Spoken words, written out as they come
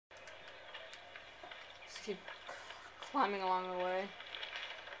just keep climbing along the way.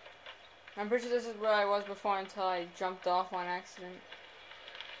 I'm pretty sure this is where I was before until I jumped off on accident.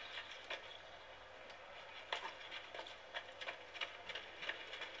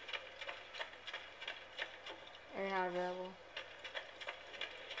 Area not available.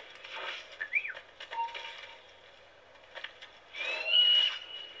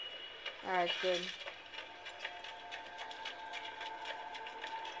 Alright, good.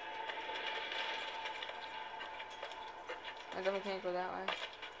 I definitely can't go that way.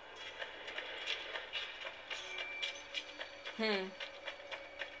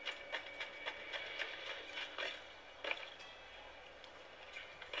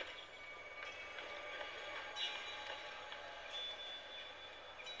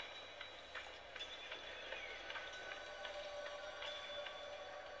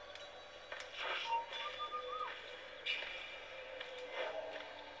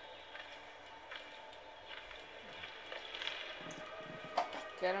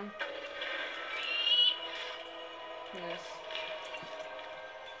 Get him. Yes.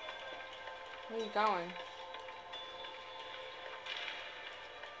 Where are you going?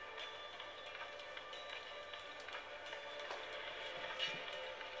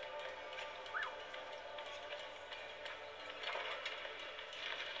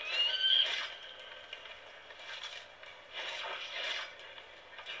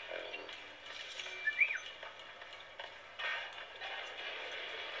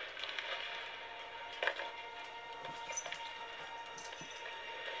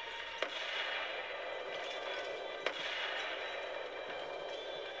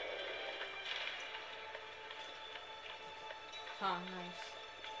 Oh, nice.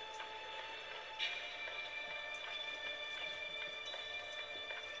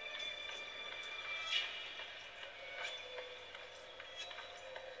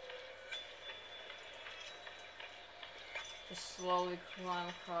 Just slowly climb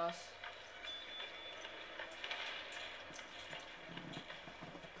across.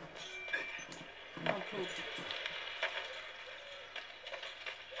 Oh, poop.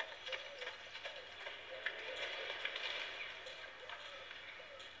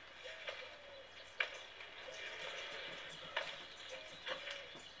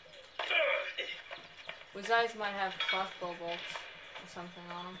 Those guys might have crossbow bolts or something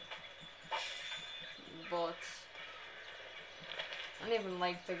on them. Bullets. I don't even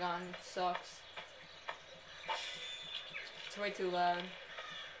like the gun, it sucks. It's way too loud.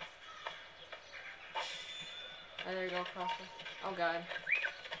 Oh, there you go, crossbow. Oh god.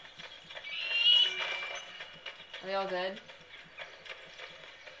 Are they all dead?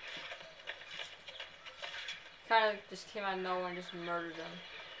 Kinda just came out of nowhere and just murdered them.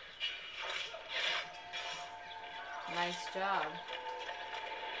 Nice job.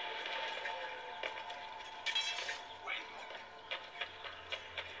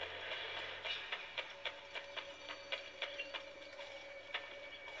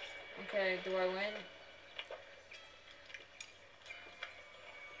 Okay, do I win?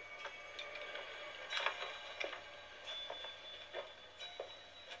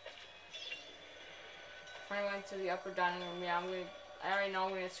 I went to the upper dining room. Yeah, I already know I'm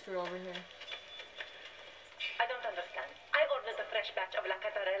gonna screw over here. I don't understand. I ordered a fresh batch of la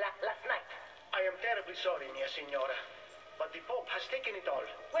catarella last night. I am terribly sorry, mia signora, but the Pope has taken it all.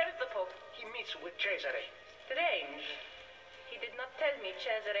 Where is the Pope? He meets with Cesare. Strange. He did not tell me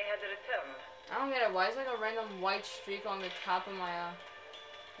Cesare had returned. I don't get it. Why is like a random white streak on the top of my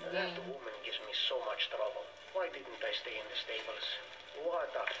That game? woman gives me so much trouble. Why didn't I stay in the stables?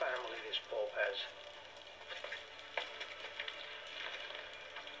 What a family this Pope has.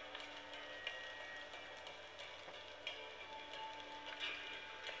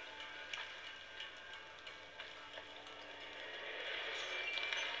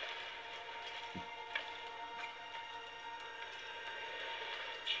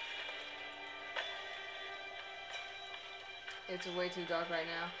 It's way too dark right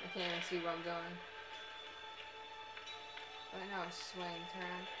now. I can't even see where I'm going. Right now, swing,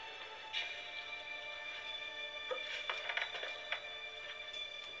 turn.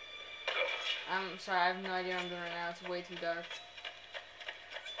 I'm sorry, I have no idea what I'm doing right now. It's way too dark.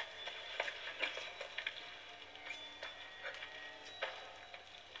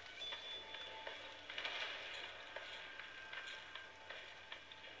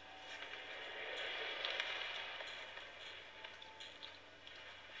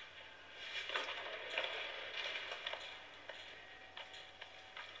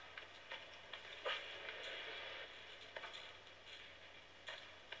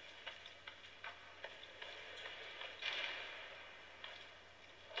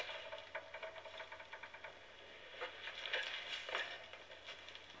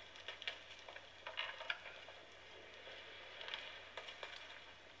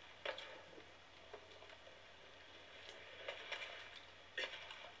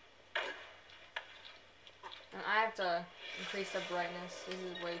 have to increase the brightness. This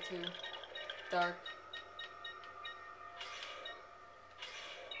is way too dark.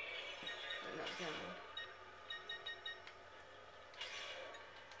 No, damn it.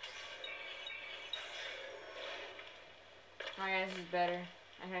 Alright, this is better.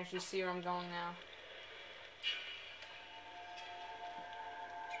 I can actually see where I'm going now.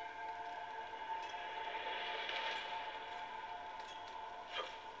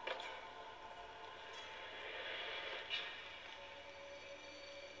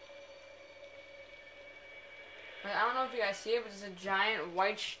 But I don't know if you guys see it, but there's a giant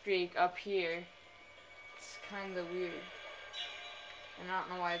white streak up here. It's kind of weird. And I don't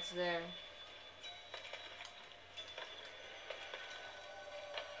know why it's there.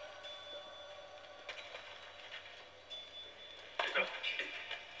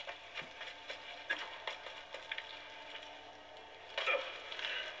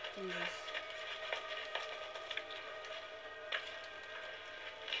 Jesus.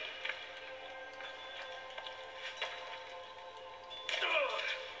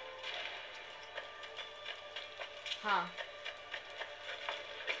 Huh.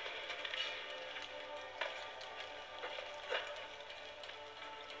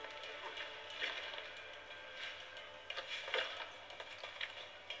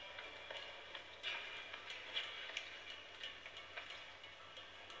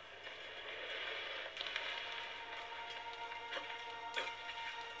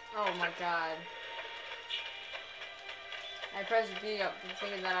 Oh my god. I press B up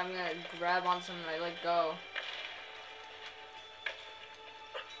thinking that I'm gonna grab on something and I let go.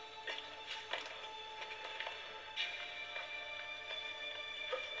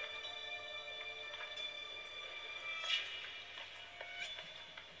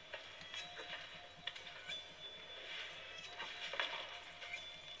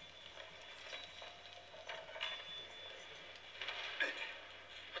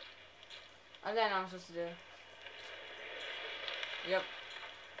 I don't know what I'm supposed to do. Yep.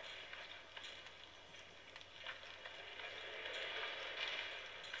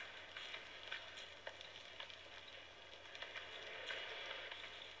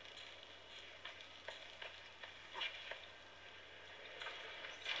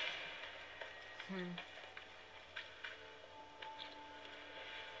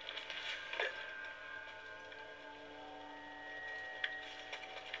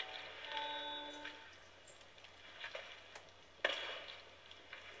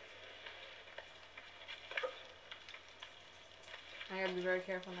 I gotta be very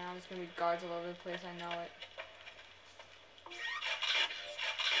careful now. There's gonna be guards all over the place, I know it.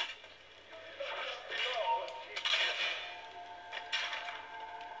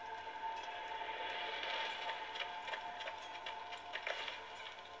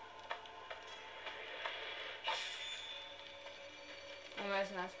 Anyways,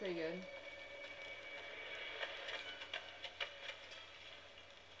 that's pretty good.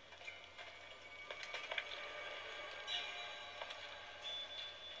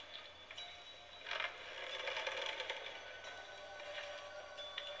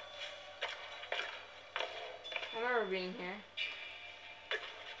 I remember being here.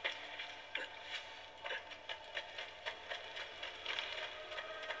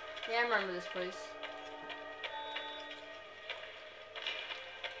 Yeah, I remember this place.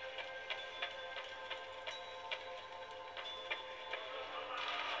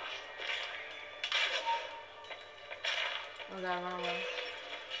 Oh god, run away.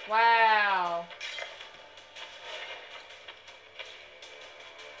 Wow.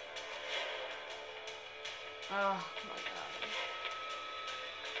 Oh my god.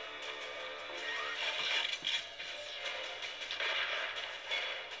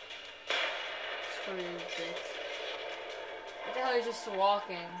 Screw you, bitch. What the hell, he's just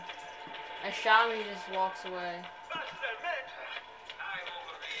walking. I shot him, he just walks away.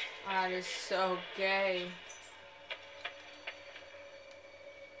 That is so gay.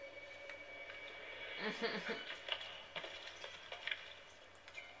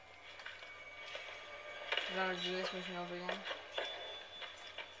 I'm gonna do this mission over again.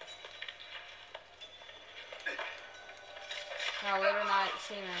 Now, let her not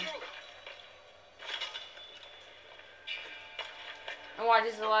see me. And watch,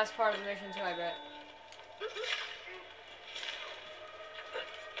 this is the last part of the mission too, I bet.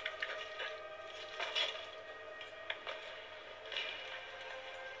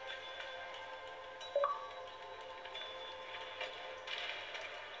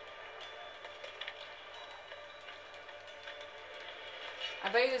 I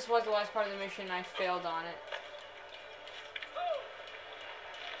bet you this was the last part of the mission and I failed on it.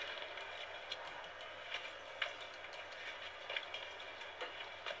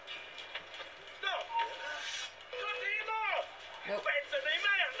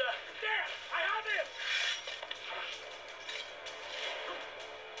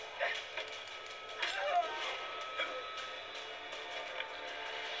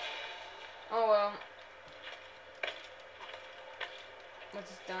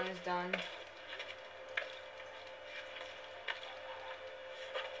 What's done is done.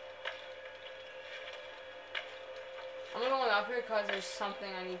 I'm going up here because there's something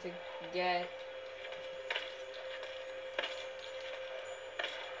I need to get.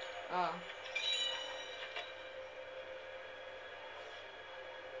 Oh.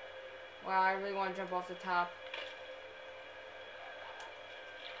 Wow, I really want to jump off the top.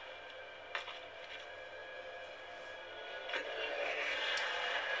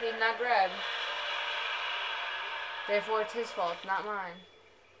 He did not grab. Therefore, it's his fault, not mine.